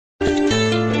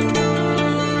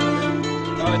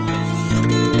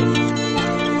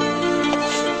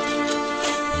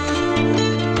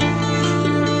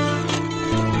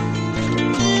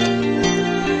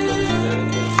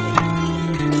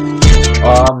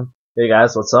Hey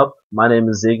guys, what's up? My name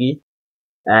is Ziggy,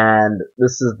 and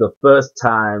this is the first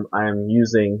time I am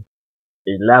using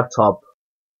a laptop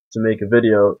to make a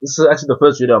video. This is actually the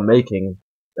first video I'm making,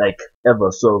 like,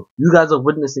 ever. So, you guys are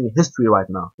witnessing history right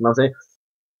now. You know what I'm saying?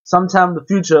 Sometime in the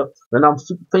future, when I'm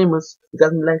super famous, you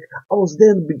guys will be like, I was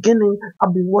there in the beginning,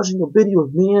 I've been watching your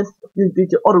videos, man. You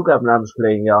get your autograph. Now I'm just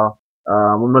playing, y'all.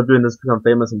 I'm not doing this because I'm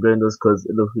famous, I'm doing this because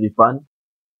it looks really fun.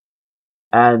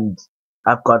 And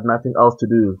I've got nothing else to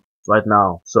do right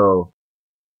now, so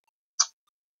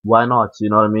why not?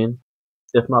 You know what I mean?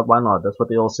 If not, why not? That's what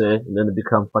they all say, and then they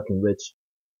become fucking rich.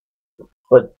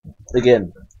 But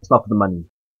again, it's not for the money.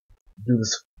 I do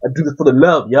this for the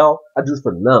love, yo. I do this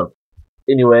for the love.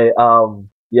 Anyway,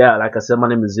 yeah, like I said, my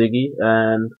name is Ziggy,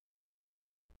 and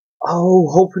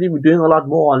hopefully we're doing a lot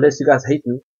more. Unless you guys hate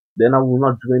me, then I will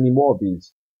not do any more of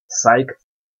these. Psych.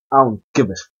 I don't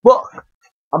give a fuck.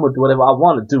 I'm gonna do whatever I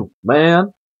want to do, man. You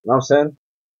know what I'm saying?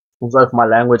 I'm sorry for my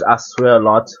language. I swear a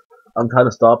lot. I'm trying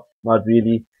to stop. Not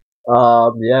really.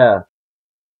 Yeah.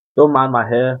 Don't mind my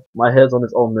hair. My hair's on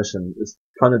its own mission. It's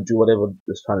trying to do whatever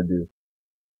it's trying to do.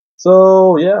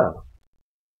 So, yeah.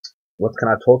 What can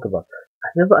I talk about? I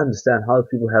never understand how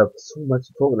people have so much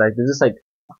to talk about. Like, they just like,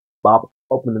 Bob,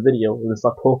 open the video and they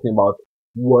start talking about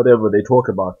whatever they talk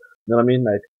about. You know what I mean?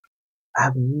 Like, I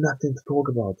have nothing to talk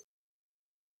about.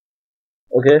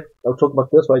 Okay, I'll talk about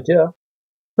this right here.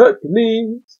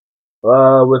 Hercules!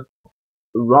 With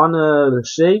Rana the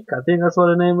Sheikh, I think that's what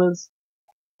her name is.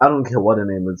 I don't care what her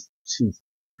name is. She's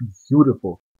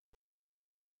beautiful.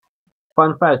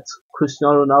 Fun fact,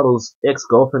 Cristiano Ronaldo's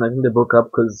ex-girlfriend, I think they broke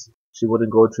up because she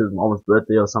wouldn't go to his mom's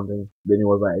birthday or something. Then he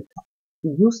was like,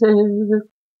 you say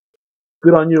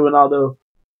good on you, Ronaldo.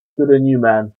 Good on you,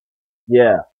 man.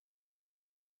 Yeah.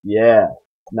 Yeah.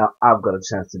 Now I've got a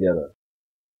chance to get her.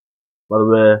 By the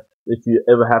way, if you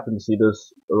ever happen to see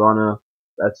this, Rana,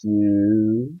 that's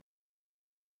you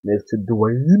next to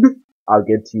Dwayne. I'll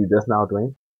get to you just now,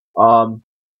 Dwayne.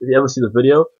 If you ever see the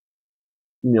video,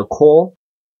 give me a call.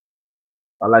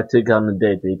 I'd like to take you on a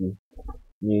date, baby.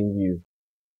 Me and you.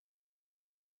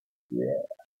 Yeah.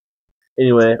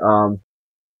 Anyway,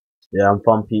 yeah, I'm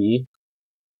from PE.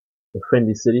 The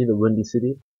friendly city, the windy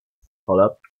city. Hold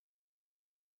up.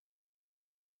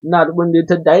 Not windy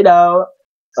today though.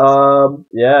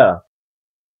 Yeah.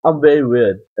 I'm very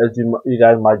weird, as you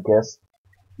guys might guess.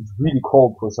 It's really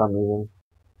cold for some reason.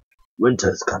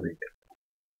 Winter's coming.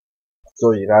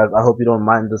 So you guys, I hope you don't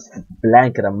mind this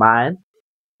blanket of mine.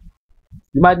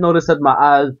 You might notice that my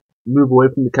eyes move away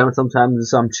from the camera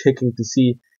sometimes, so I'm checking to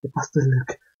see if I still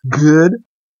look good.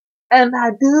 And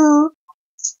I do.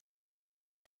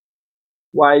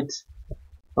 White.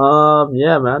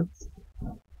 Yeah, man.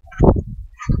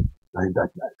 I ain't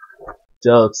Batman.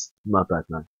 Jokes, not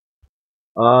Batman.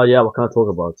 Yeah, what can I talk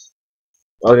about?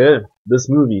 Okay, this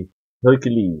movie,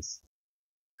 Hercules.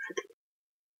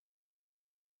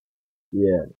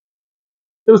 Yeah,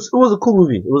 it was a cool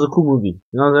movie. It was a cool movie.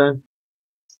 You know what I'm saying?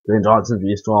 Dwayne Johnson's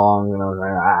really strong. You know,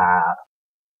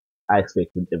 I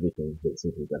expected everything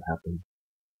basically that happened.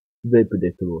 Very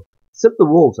predictable. Except the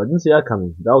wolves, I didn't see that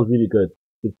coming. That was really good.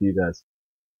 Good for you guys.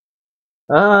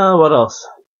 What else?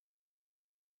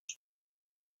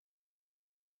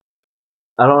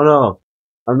 I don't know.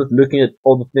 I'm just looking at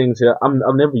all the things here. I've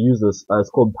never used this. It's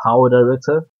called Power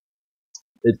Director.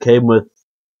 It came with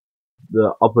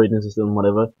the operating system,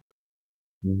 whatever.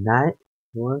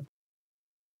 What?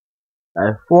 I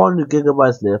have 400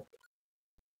 gigabytes left.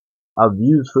 I've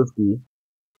used 50,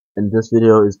 and this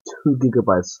video is 2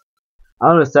 gigabytes. I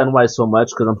don't understand why it's so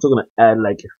much, because I'm still gonna add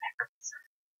like effects.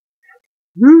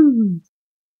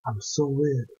 I'm so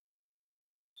weird.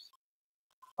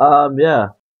 Yeah.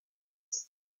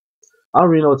 I don't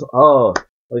really know what to,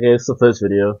 okay, it's the first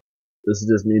video. This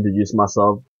is just me introducing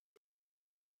myself,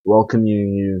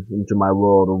 welcoming you into my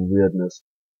world of weirdness.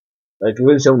 Like,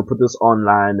 eventually I'm gonna put this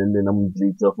online, and then I'm gonna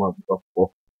delete it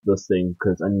off this thing,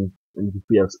 because I need to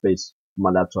free up space for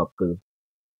my laptop, because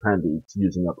apparently it's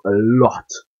using up a lot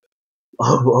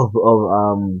of,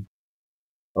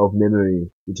 of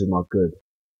memory, which is not good.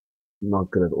 Not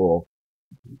good at all.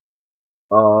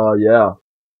 Yeah.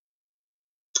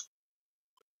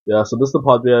 Yeah, so this is the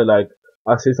part where, like,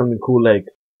 I say something cool like,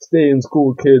 stay in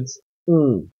school, kids.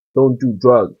 Don't do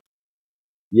drugs.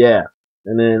 Yeah.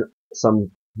 And then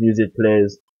some music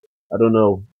plays. I don't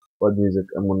know what music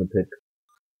I'm gonna pick.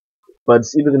 But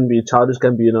it's either gonna be Childish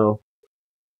Gambino,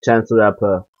 Chance the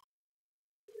Rapper.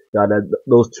 Yeah,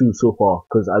 those two so far,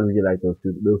 because I really like those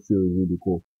two. Those two are really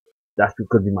cool. That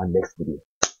could be my next video.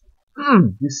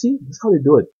 You see? That's how they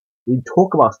do it. They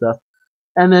talk about stuff,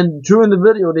 and then during the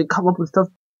video, they come up with stuff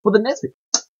for the next video.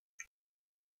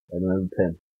 I don't have a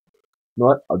pen. know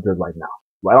what? I'll do it right now.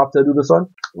 Right after I do this one,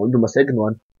 I'm gonna do my second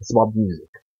one. It's about music.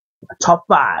 My top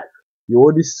 5. You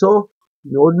already saw.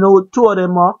 You already know what 2 of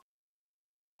them are.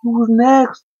 Who's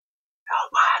next?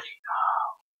 Nobody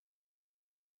knows.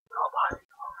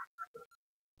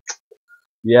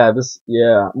 Yeah,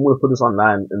 I'm gonna put this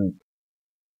online and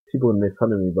people will make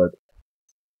fun of me, but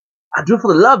I do it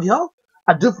for the love, yo.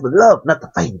 I do it for the love, not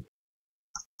the fame.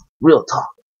 Real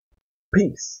talk.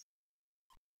 Peace.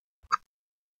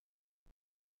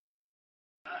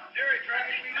 Jerry, try to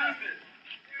make me lose this.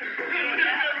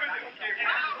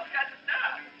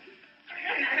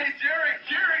 Hey, Jerry.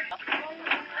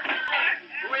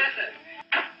 Who is it?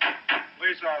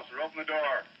 Police officer, open the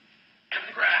door. It's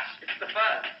the grass. It's the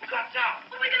fun. We got out.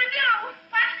 What are we gonna do?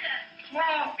 Watch it. Come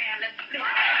on, man. Let's play.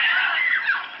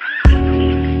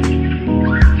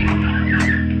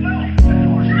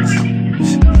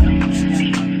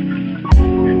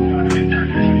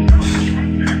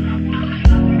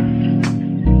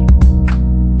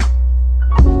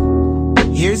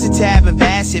 Here's a tab of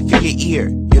acid for your ear.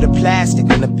 You're the plastic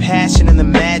and the passion and the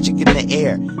magic in the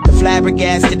air. The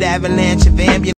flabbergasted avalanche of ambulance.